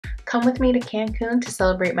come with me to Cancun to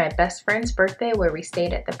celebrate my best friend's birthday, where we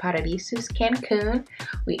stayed at the Paradisus Cancun.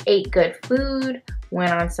 We ate good food,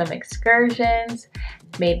 went on some excursions,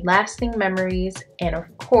 made lasting memories, and of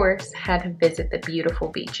course had to visit the beautiful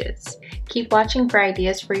beaches. Keep watching for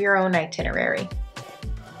ideas for your own itinerary.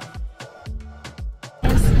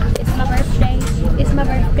 It's my birthday. It's my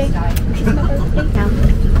birthday. It's my birthday now.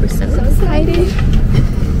 We're so excited.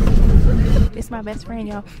 It's my best friend,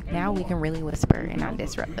 y'all. Now we can really whisper and not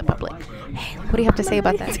disrupt the public. Hey, what do you have to say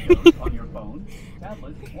about that? On your phone,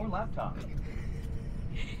 tablet, or laptop.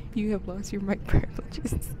 You have lost your mic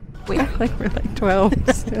privileges. We act like we're like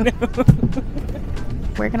 12 still.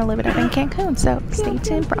 We're gonna live it up in Cancun, so stay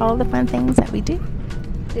tuned for all the fun things that we do.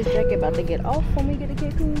 This jacket about to get off when we get to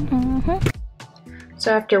Cancun.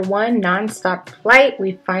 So after one non-stop flight,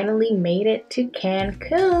 we finally made it to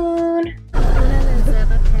Cancun.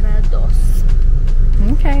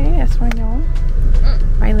 Okay, that's fine, y'all.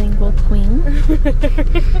 Bilingual queen. We're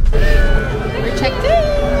checked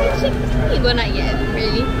in. Well, not yet,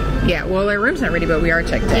 really. Yeah, well, our room's not ready, but we are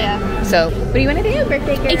checked in. Yeah. So, what do you want to do,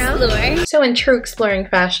 birthday girl? Explore. So, in true exploring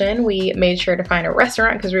fashion, we made sure to find a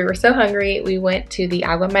restaurant because we were so hungry. We went to the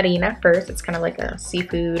Agua Marina first. It's kind of like a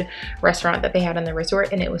seafood restaurant that they had on the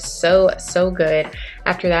resort, and it was so good.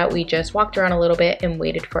 After that, we just walked around a little bit and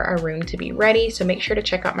waited for our room to be ready. So, make sure to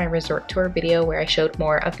check out my resort tour video where I showed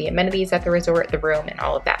more of the amenities at the resort, the room, and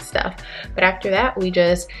all of that stuff. But after that, we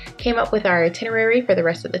just came up with our itinerary for the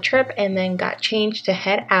rest of the trip and then got changed to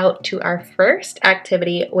head out to our first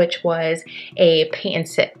activity, which was a paint and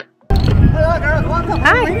sip. Hello, girls. Welcome.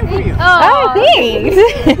 Hi. I'm waiting for you. Oh, thanks.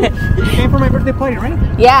 You came for my birthday party, right?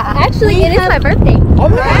 Yeah. Actually, it is my birthday. Oh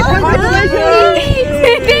my God!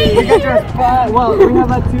 Congratulations! You got your spot. Well, we have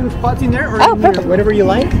like 2 spots in there, or in here, whatever you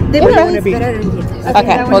like. Where do you want to be?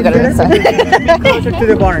 Okay, we'll go to this side. Closer to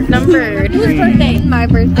the bar. Numbered. Whose birthday? My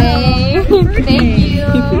birthday. Thank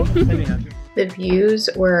you. The views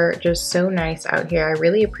were just so nice out here. I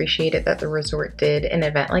really appreciated that the resort did an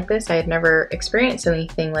event like this. I had never experienced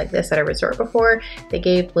anything like this at a resort before. They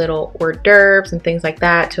gave little hors d'oeuvres and things like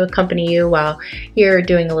that to accompany you while you're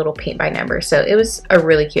doing a little paint by number. So it was a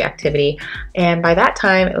really cute activity. And by that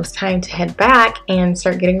time, it was time to head back and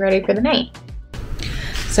start getting ready for the night.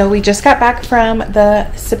 So we just got back from the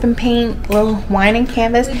sip and paint little wine and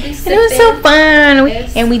canvas, and it was so fun.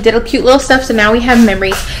 And we did a cute little stuff, so now we have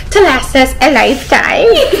memories to last us a lifetime.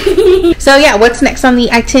 So yeah, what's next on the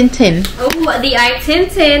I-10-10? Oh, the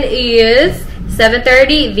I-10-10 is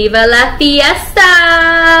 7:30. Viva la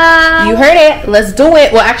fiesta! You heard it. Let's do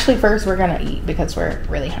it. Well, actually, first we're gonna eat because we're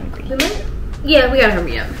really hungry. Yeah, we gotta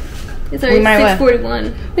hurry up. It's already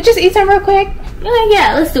 6:41. We just eat some real quick.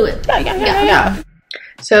 Yeah, let's do it. Yeah.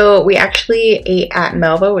 So we actually ate at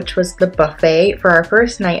Melba, which was the buffet, for our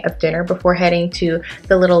first night of dinner before heading to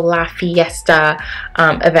the little La Fiesta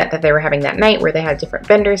event that they were having that night, where they had different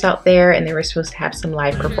vendors out there and they were supposed to have some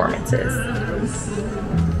live performances.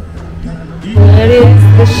 What is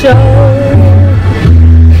the show?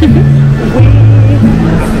 We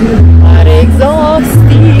are exhausted.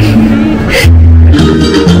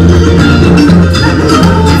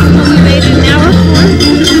 We made it an hour for.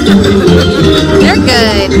 They're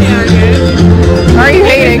good. Yeah, good. Are you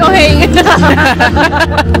hating? Go hang.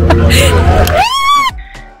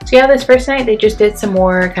 So yeah, this first night they just did some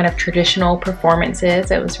more kind of traditional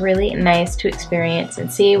performances. It was really nice to experience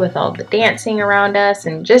and see with all the dancing around us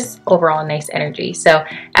and just overall nice energy. So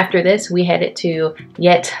after this, we headed to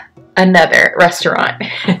yet another restaurant.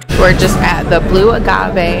 We're just at the Blue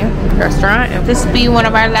Agave restaurant. If this will be one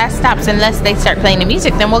of our last stops, unless they start playing the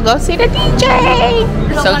music, then we'll go see the DJ.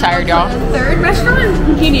 We're so tired, y'all. Third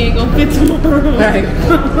restaurant? Kenny ain't gonna fit tomorrow. Right.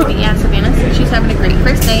 Yeah, Savannah said she's having a great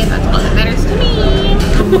first day, and that's all that matters to me.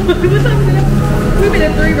 What time is it? We've been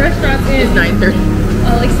at 3 restaurants in 9:30.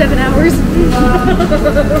 like 7 hours.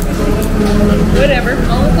 Whatever.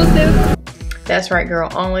 All inclusive. That's right, girl.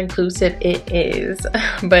 All inclusive it is.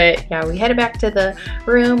 But yeah, we headed back to the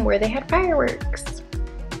room where they had fireworks.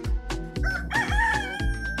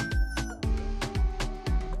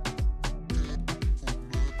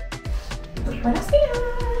 Buenos dias.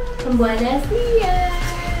 Buenos dias.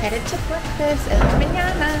 Headed to breakfast en la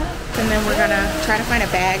mañana. And then we're gonna try to find a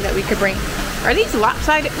bag that we could bring. Are these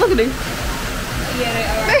lopsided? Look at these. Yeah, they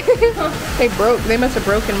are. They broke. They must have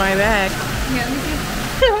broken my bag. Yeah, let me see.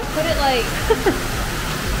 Put it like...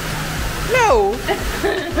 No.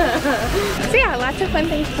 So yeah, lots of fun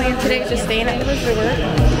things planned today. Just staying at the resort.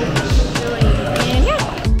 And yeah.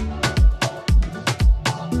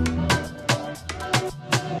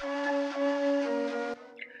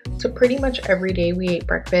 So pretty much every day we ate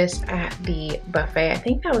breakfast at the buffet. I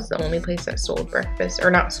think that was the only place that sold breakfast,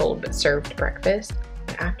 or not sold, but served breakfast.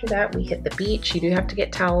 After that, we hit the beach. You do have to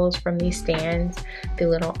get towels from these stands, the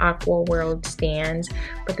little Aqua World stands,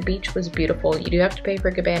 but the beach was beautiful. You do have to pay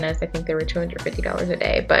for cabanas. I think they were $250 a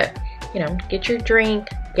day, but you know, get your drink,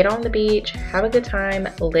 get on the beach, have a good time,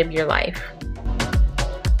 live your life.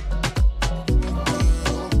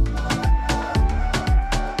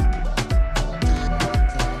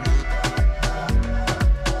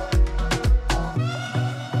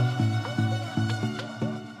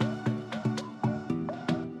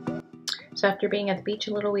 So after being at the beach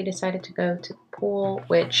a little, we decided to go to the pool,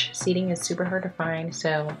 which seating is super hard to find,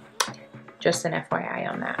 so just an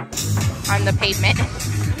FYI on that. On the pavement.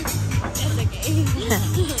 That's okay.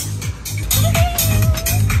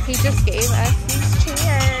 He just gave us these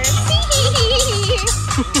chairs.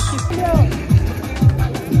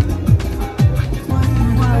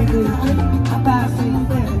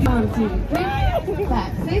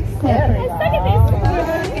 5, 6, 7.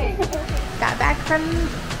 Got back from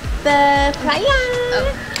the playa. Oh,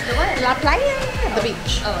 the what? La playa. The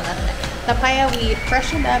beach. Oh, that's it. The playa, we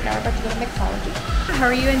freshened up. Now we're about to go to mixology. How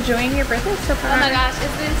are you enjoying your birthday so far? Oh my gosh,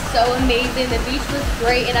 it's been so amazing. The beach was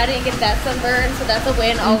great, and I didn't get that sunburn, so that's a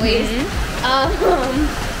win always.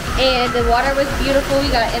 And the water was beautiful.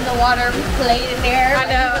 We got in the water, we played in there. I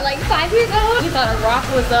know. We were like 5 years old. We thought a rock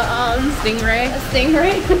was a stingray. A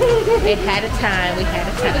stingray. It had a time. We had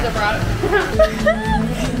a time. It was a rock.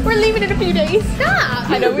 We're leaving in a few days. Stop.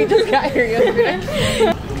 I know, we just got here yesterday.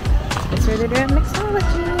 That's where they're doing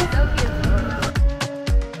mixology. So beautiful.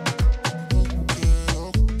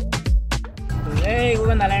 Today we're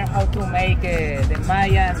gonna learn how to make the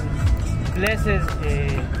Mayan blessed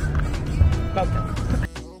cocktail.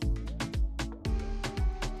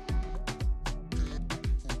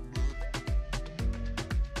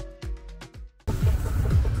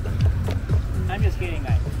 I'm just kidding,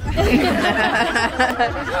 guys.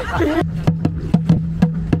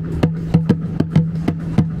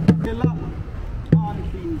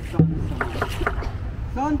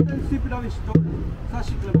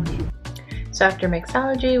 So after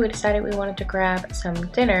mixology, we decided we wanted to grab some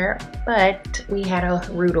dinner, but we had a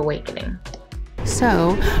rude awakening.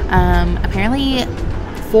 So, apparently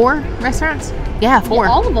 4 restaurants? Yeah, 4.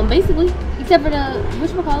 Yeah, all of them, basically. Except for the,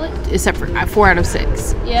 whatchamacallit? Except for 4 out of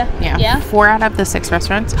 6. Yeah. 4 out of the 6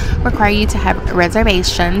 restaurants require you to have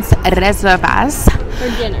reservas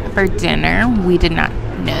for dinner. We did not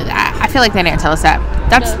know that. I feel like they didn't tell us that.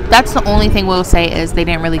 That's the only thing we'll say is they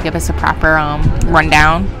didn't really give us a proper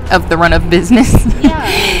rundown of the run of business.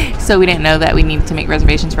 Yeah. So we didn't know that we needed to make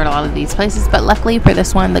reservations for a lot of these places, but luckily for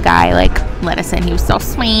this one, the guy let us in. He was so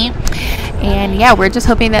sweet. And yeah, we're just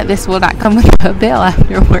hoping that this will not come with a bill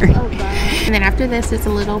afterward. And then after this is a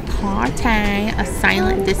little party, a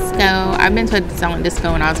silent disco. I've been to a silent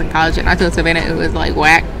disco when I was in college, and I told Savannah it was like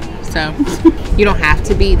whack. So you don't have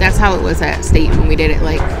to be. That's how it was at State when we did it.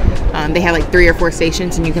 They had 3 or 4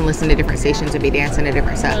 stations, and you can listen to different stations and be dancing to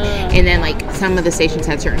different stuff. And then some of the stations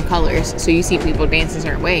had certain colors, so you see people dance a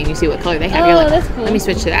certain way, and you see what color they have. You're like, that's cool. Let me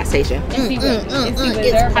switch to that station.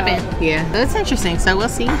 It's popping. Yeah, that's interesting. So we'll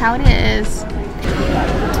see how it is.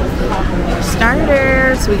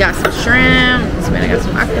 Starters. We got some shrimp. Savannah got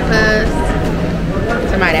some octopus.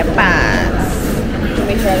 Some arepas.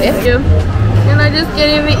 If you. And I just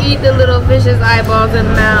can't even eat the little fish's eyeballs and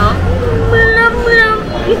mouth.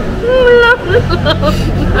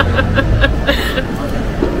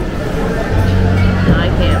 I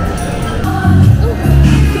can't.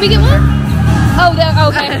 Can we get one? Oh,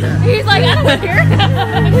 okay. He's like, I don't care.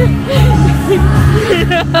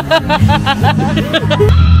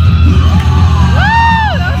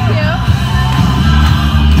 Woo! That was cute.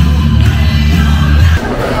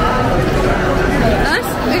 Nice?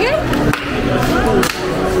 Okay.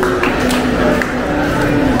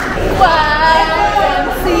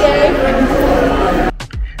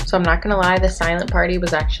 So I'm not gonna lie, the silent party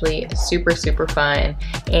was actually super, super fun,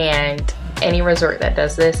 and any resort that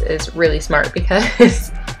does this is really smart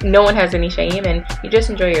because no one has any shame and you just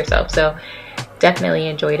enjoy yourself. So definitely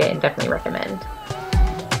enjoyed it and definitely recommend. In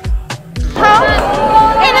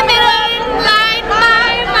the middle line,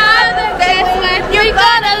 my mother says you're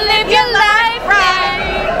gonna live your life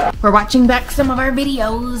right. We're watching back some of our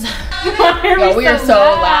videos. Yo, we are so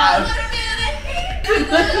loud.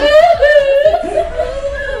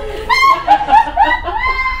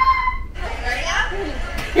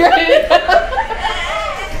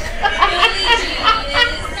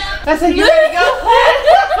 I said, you ready to go?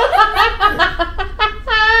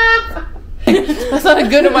 That sounded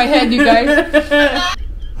good in my head, you guys.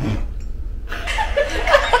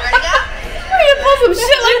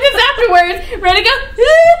 afterwards. Ready to go?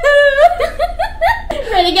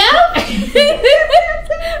 Ready to go?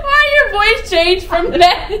 Why your voice changed from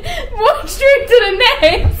that one stream to the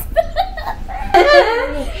next?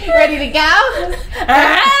 Ready to go?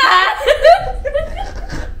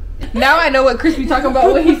 Now I know what Chris be talking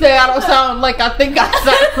about when he say I don't sound like I think I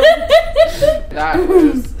sound. That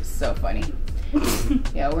was so funny.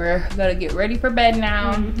 Yeah, we're gonna get ready for bed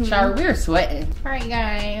now. Shower, we're sweating. Alright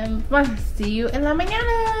guys, see you in la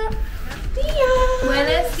mañana. See ya.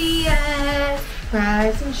 Buenos dias.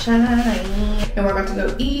 Rise and shine. And we're about to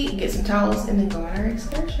go eat, get some towels, and then go on our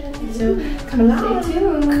excursion. So come along. Stay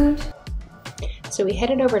tuned. So we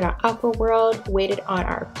headed over to Aqua World, waited on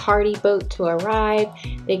our party boat to arrive.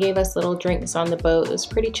 They gave us little drinks on the boat. It was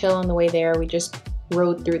pretty chill on the way there. We just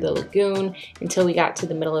rode through the lagoon until we got to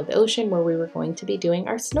the middle of the ocean where we were going to be doing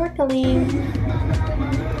our snorkeling.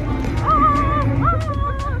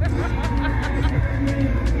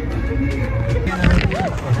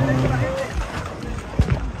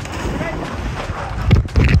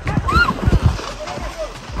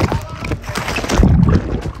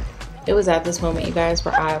 It was at this moment, you guys,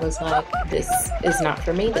 where I was like, this is not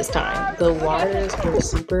for me this time. The waters were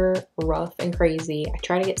super rough and crazy. I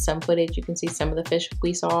tried to get some footage. You can see some of the fish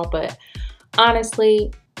we saw, but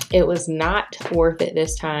honestly, it was not worth it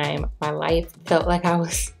this time. My life felt like I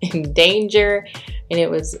was in danger, and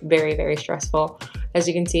it was very, very stressful. As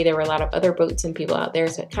you can see, there were a lot of other boats and people out there,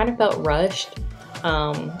 so it kind of felt rushed.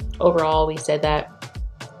 Overall, we said that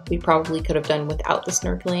we probably could have done without the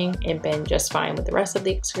snorkeling and been just fine with the rest of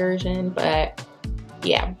the excursion, but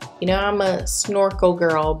yeah, you know, I'm a snorkel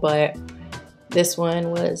girl, but this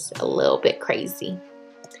one was a little bit crazy.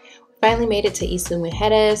 Finally made it to Isla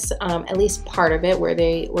Mujeres, at least part of it, where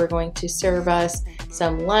they were going to serve us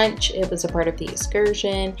some lunch. It was a part of the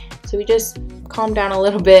excursion, so we just calmed down a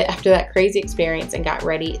little bit after that crazy experience and got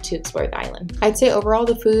ready to explore the island. I'd say overall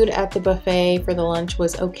the food at the buffet for the lunch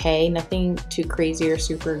was okay, nothing too crazy or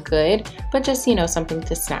super good, but just, you know, something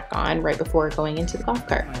to snack on right before going into the golf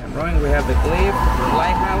cart. Drawing, we have the cliff, the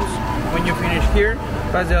lighthouse. When you finish here,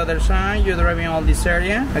 pass the other side, you're driving all this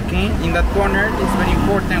area. Okay, in that corner, it's very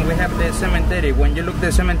important, we have the cemetery. When you look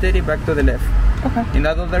the cemetery, back to the left. Okay. In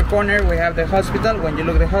that other corner, we have the hospital. When you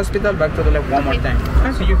look the hospital, back to the left one more time.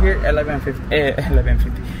 Okay. So you hear 1:15.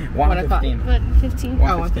 1:15. 1:15. 15.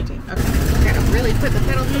 Oh, 1:15. Okay. Gotta really put the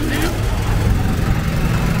pedal to the metal.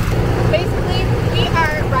 Basically, we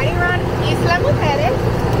are riding around Isla Mujeres.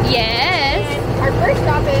 Yes. And our first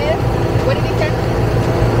stop is, what did we say?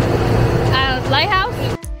 Lighthouse.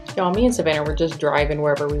 Y'all, me and Savannah were just driving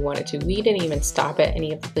wherever we wanted to. We didn't even stop at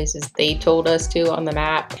any of the places they told us to on the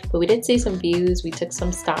map, but we did see some views. We took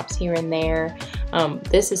some stops here and there.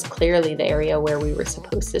 This is clearly the area where we were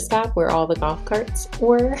supposed to stop, where all the golf carts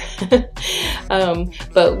were.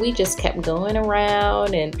 But we just kept going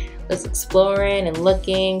around and was exploring and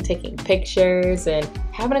looking, taking pictures and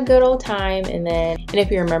having a good old time. And if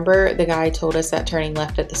you remember, the guy told us that turning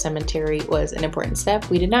left at the cemetery was an important step.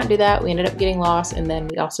 We did not do that. We ended up getting lost, and then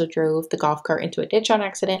we also drove the golf cart into a ditch on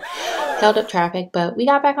accident, held up traffic, but we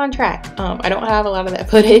got back on track. I don't have a lot of that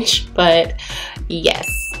footage, but yes.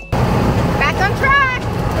 Back on track.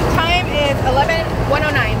 Time is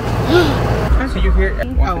 11:109. So you hear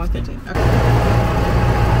 1:15. Okay.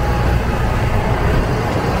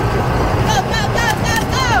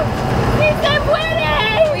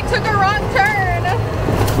 We took a wrong turn.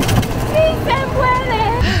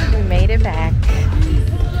 We made it back.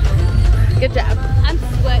 Good job. I'm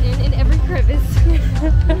sweating in every crevice.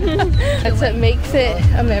 That's what makes it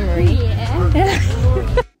a memory. Yeah.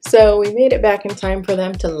 So we made it back in time for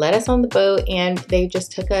them to let us on the boat, and they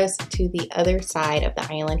just took us to the other side of the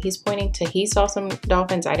island. He's pointing to, he saw some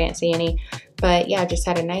dolphins, I didn't see any, but yeah, just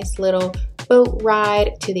had a nice little boat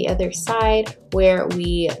ride to the other side where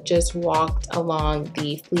we just walked along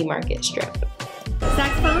the flea market strip.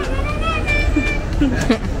 Saxophone?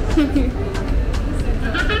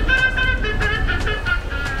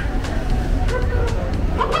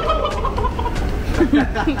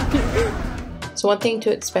 So one thing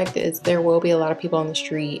to expect is there will be a lot of people on the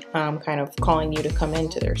street kind of calling you to come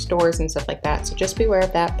into their stores and stuff like that. So just be aware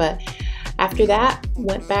of that. But after that,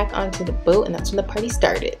 went back onto the boat, and that's when the party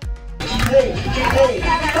started. Hey, hey,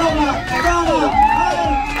 come on, come on,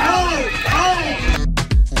 hey, hey.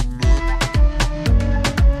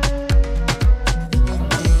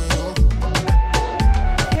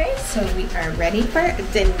 Okay, so we are ready for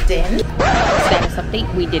Din Din. Status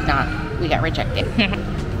update, we did not. We got rejected. We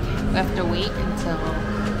have to wait until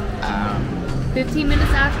 15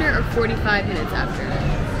 minutes after or 45 minutes after?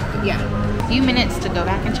 yeah, a few minutes to go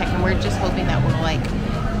back and check, and we're just hoping that we'll like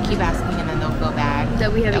keep asking and then they'll taco bag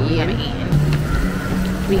that we haven't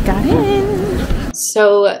eaten. We got in.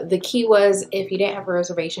 So the key was, if you didn't have a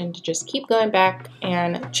reservation, to just keep going back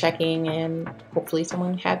and checking, and hopefully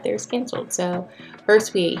someone had theirs canceled. So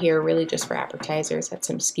first we ate here really just for appetizers, had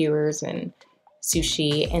some skewers and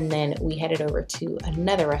sushi, and then we headed over to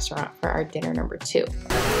another restaurant for our dinner number 2.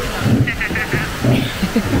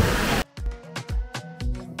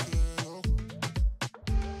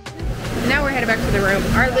 Now we're headed back to the room.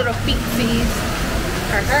 Our little feetsies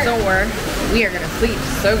are sore. We are gonna sleep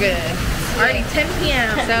so good. It's already 10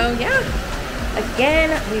 p.m. So yeah. Again,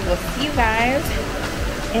 we will see you guys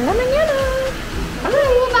in la mañana.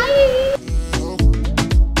 Bye.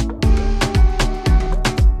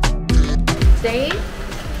 Day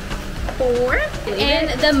 4 and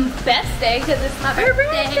the best day because it's my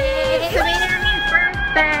birthday. Sabrina's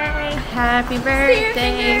birthday. Happy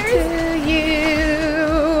birthday to you.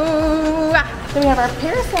 So we have our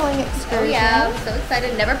parasailing excursion. Oh yeah, I'm so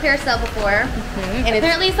excited. Never parasailed before. And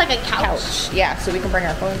apparently it's like a couch. Yeah, so we can bring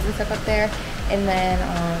our phones and stuff up there. And then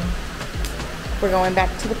we're going back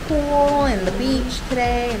to the pool and the beach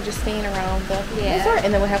today and just staying around the resort.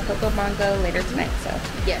 And then we'll have Coco Bongo later tonight. So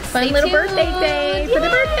yes, fun little birthday day for the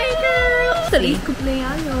birthday girl. Feliz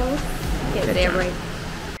cumpleaños. Yes, they're right.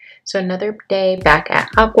 So another day back at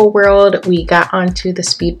Aqua World, we got onto the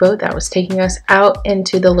speedboat that was taking us out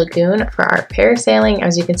into the lagoon for our parasailing.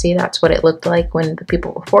 As you can see, that's what it looked like when the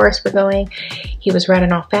people before us were going. He was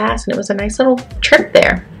running all fast, and it was a nice little trip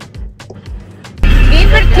there.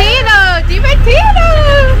 Divertido! Divertido!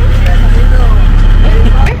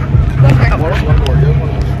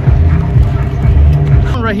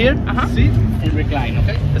 Right here, sit and recline,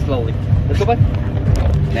 okay? Slowly. Let's go back.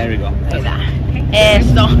 There we go.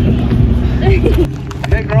 Eso.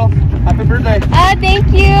 Hey girl, happy birthday.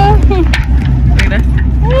 Thank you.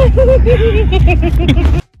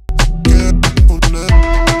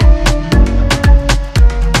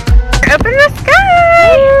 Up in the sky!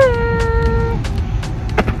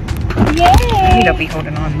 Yay! You need to be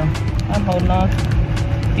holding on though. I'm holding on.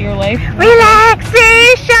 Dear life.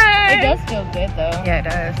 Relaxation! It does feel good though. Yeah, it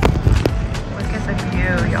does. Look at the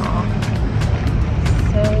view, y'all.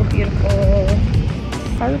 So beautiful.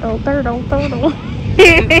 Turtle.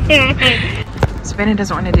 Savannah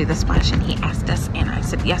doesn't want to do the splash, and he asked us, and I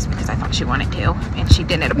said yes because I thought she wanted to, and she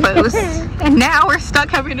didn't oppose. And now we're stuck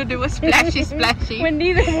having to do a splashy. When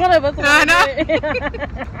neither one of us I know.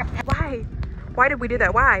 Why? Why did we do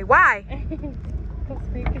that? Why? Because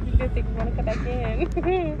you didn't think we want to come back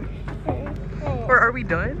in. Or are we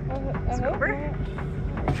done? It's over?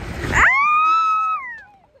 Ah!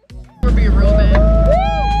 We're being real bad.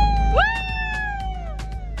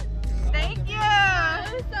 Thank you.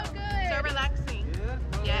 It was so good. So relaxing.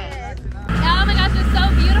 Yes. Oh my gosh, it's so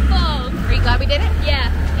beautiful. Are you glad we did it? Yeah.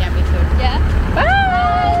 Yeah, me too. Yeah.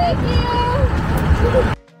 Bye. Thank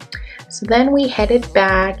you. So then we headed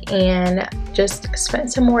back and just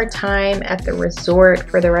spent some more time at the resort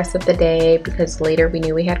for the rest of the day, because later we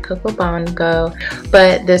knew we had Coco Bongo,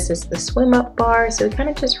 but this is the swim up bar, so we kind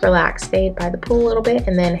of just relaxed, stayed by the pool a little bit,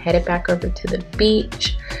 and then headed back over to the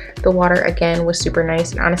beach. The water again was super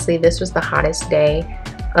nice, and honestly this was the hottest day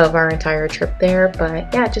of our entire trip there.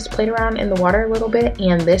 But yeah, just played around in the water a little bit,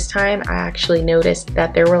 and this time I actually noticed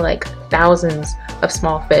that there were like thousands of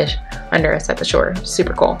small fish under us at the shore.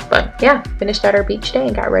 Super cool. But yeah, finished out our beach day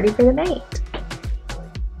and got ready for the night.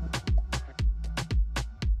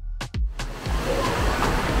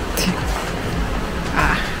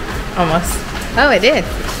 Almost. Oh, it did.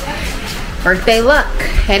 Birthday look.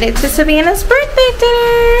 Headed to Savannah's birthday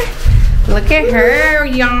dinner. Look at her,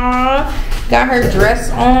 y'all. Got her dress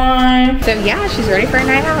on. So yeah, she's ready for a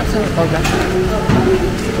night out. So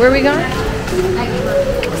where are we going?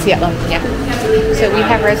 Cielo. Yeah. So we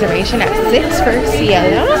have reservation at 6 for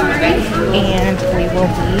Cielo, and we will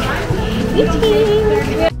be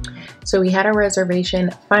eating. So we had a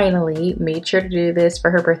reservation finally, made sure to do this for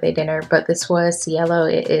her birthday dinner, but this was Cielo.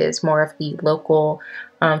 It is more of the local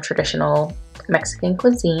traditional Mexican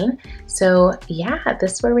cuisine. So yeah,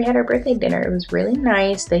 this is where we had our birthday dinner. It was really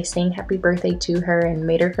nice. They sang happy birthday to her and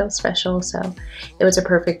made her feel special. So it was a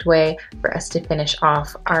perfect way for us to finish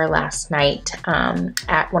off our last night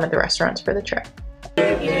at one of the restaurants for the trip.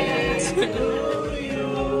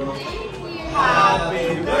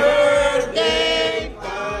 Happy birthday,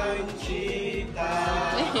 Conchita.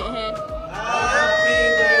 Happy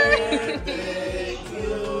birthday to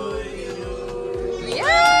you.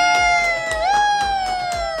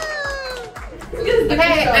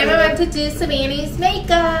 Okay, I'm about to do Savannah's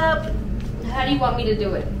makeup. How do you want me to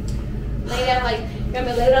do it? Lay down like Got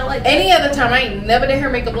me laid out like Any other time, I ain't never did her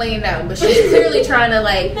makeup laying down, but she's clearly trying to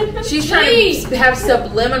like, she's trying to have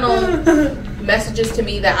subliminal messages to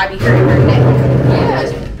me that I be hearing her neck.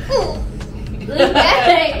 lean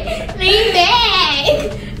back. Lean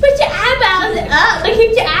back. Put your eyebrows up. Like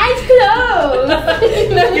keep your eyes closed.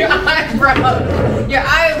 No, your eyebrows. Your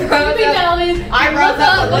eyebrows. Eyebrows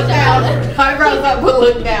up, but look down. Eyebrows up, but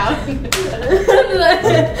look down.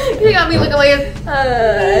 You got me looking like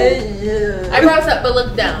eyebrows up, but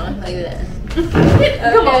look down like that.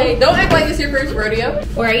 Come on, don't act like it's your first rodeo.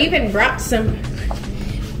 Or I even brought some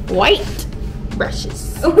white brushes.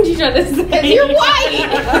 What you trying to say? You're white.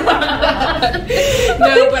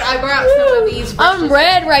 No, but I brought some of these. I'm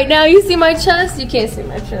red right now. You see my chest? You can't see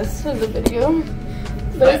my chest in the video.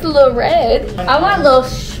 But it's a little red. I want a little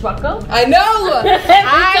schmucko. I know.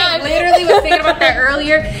 I literally was thinking about that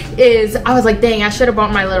earlier. I was like, dang, I should have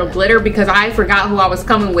bought my little glitter because I forgot who I was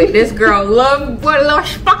coming with. This girl loved what a little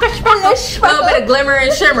schmucko. A little bit of glimmer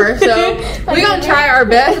and shimmer. So we're gonna try our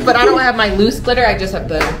best. But I don't have my loose glitter. I just have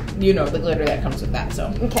the, you know, the glitter that comes with that.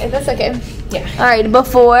 So Okay, that's okay. yeah. All right,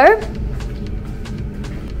 before.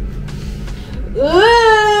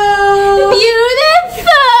 Ooh,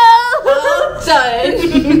 Beautiful.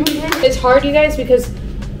 done. It's hard, you guys, because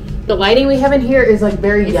the lighting we have in here is like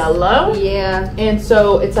very yellow. Yeah. And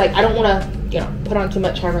so it's like, I don't want to, you know, put on too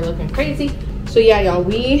much hair and looking crazy. So yeah, y'all,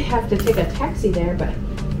 we have to take a taxi there, but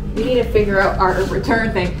we need to figure out our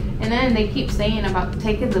return thing. And then they keep saying about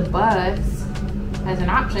taking the bus as an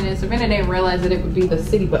option. And Savannah didn't realize that it would be the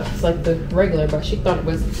city bus, like the regular bus. She thought it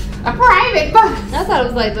was a private bus. I thought it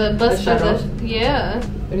was like the bus The for the. shuttle. Yeah.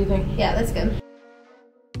 What do you think? Yeah, that's good.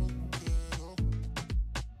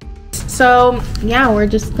 So yeah, we're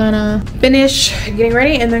just gonna finish getting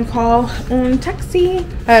ready and then call on taxi.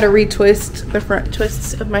 I had to retwist the front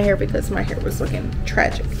twists of my hair because my hair was looking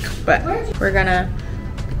tragic. But we're gonna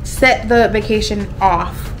set the vacation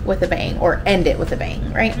off with a bang, or end it with a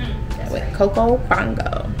bang, right? With Coco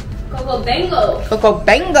Bongo. Coco Bongo. Coco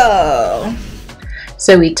Bongo.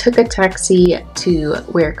 So we took a taxi to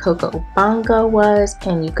where Coco Bongo was,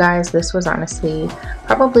 and you guys, this was honestly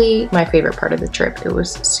probably my favorite part of the trip. It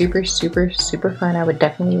was super, super, super fun. I would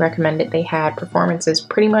definitely recommend it. They had performances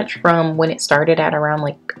pretty much from when it started at around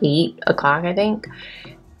like 8 o'clock, I think,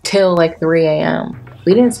 till like 3 a.m.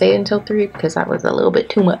 We didn't stay until 3 because that was a little bit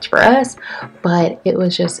too much for us, but it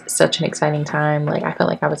was just such an exciting time. Like, I felt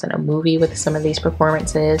like I was in a movie with some of these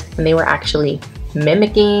performances, and they were actually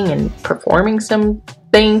mimicking and performing some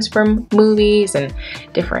things from movies and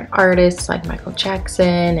different artists like Michael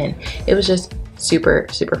Jackson, and it was just super,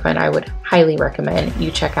 super fun. I would highly recommend you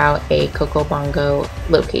check out a Coco Bongo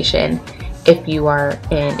location if you are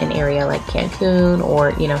in an area like Cancun or,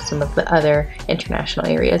 you know, some of the other international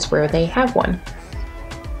areas where they have one.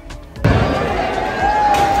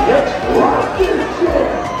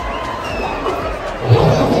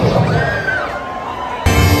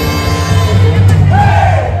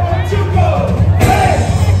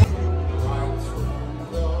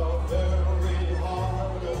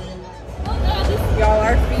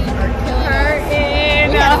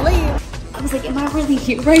 I was like, am I really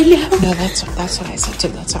here right now? No, that's what I said too.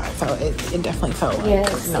 That's how I felt. It definitely felt like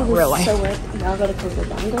It real life. So wet. Y'all go to Coco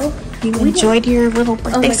Bongo. You enjoyed your little Oh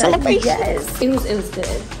birthday my celebration? God, yes. It was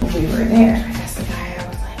good. We were there. I asked the guy, I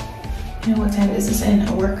was like, you know, what time is this in?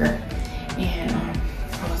 A worker. And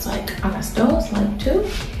I was like, a las dos, like 2. And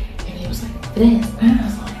he was like, 3. And I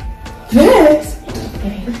was like, 3?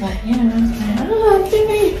 And he was like, yeah. And I was like, oh,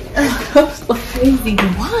 3. I was like, crazy.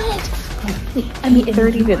 What? I mean,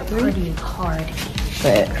 30 to 3. pretty hard.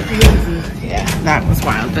 But yeah, that was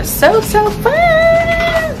wild, but so fun.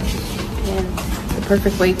 Yeah. The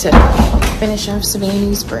perfect way to finish off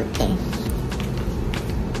Savannah's birthday.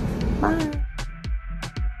 Bye.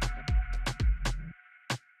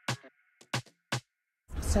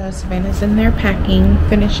 So Savannah's in there packing,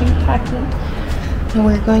 finishing packing, and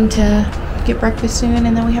we're going to get breakfast soon,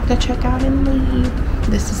 and then we have to check out and leave.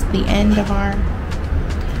 This is the end of our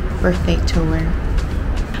birthday tour.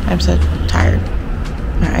 I'm so tired.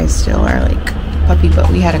 My eyes still are like puppy, but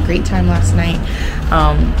we had a great time last night.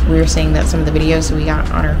 We were saying that some of the videos we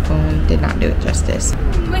got on our phone did not do it justice.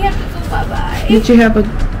 We have to go bye-bye. Did you have a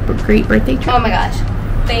great birthday trip? Oh my gosh.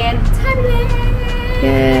 Fantastic.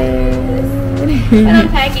 Good. And I'm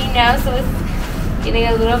packing now, so it's getting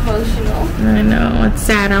a little emotional. I know, it's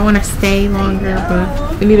sad. I want to stay longer,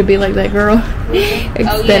 but we need to be like that girl.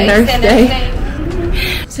 Extend our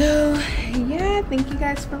stay. So yeah, thank you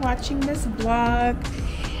guys for watching this vlog.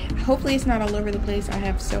 Hopefully it's not all over the place. I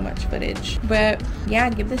have so much footage, but yeah,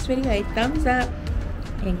 give this video a thumbs up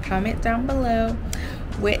and comment down below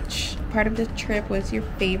which part of the trip was your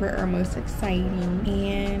favorite or most exciting.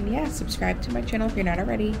 And yeah, subscribe to my channel if you're not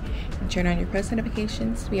already, and turn on your post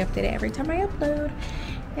notifications to be updated every time I upload.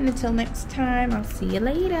 And until next time, I'll see you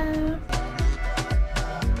later.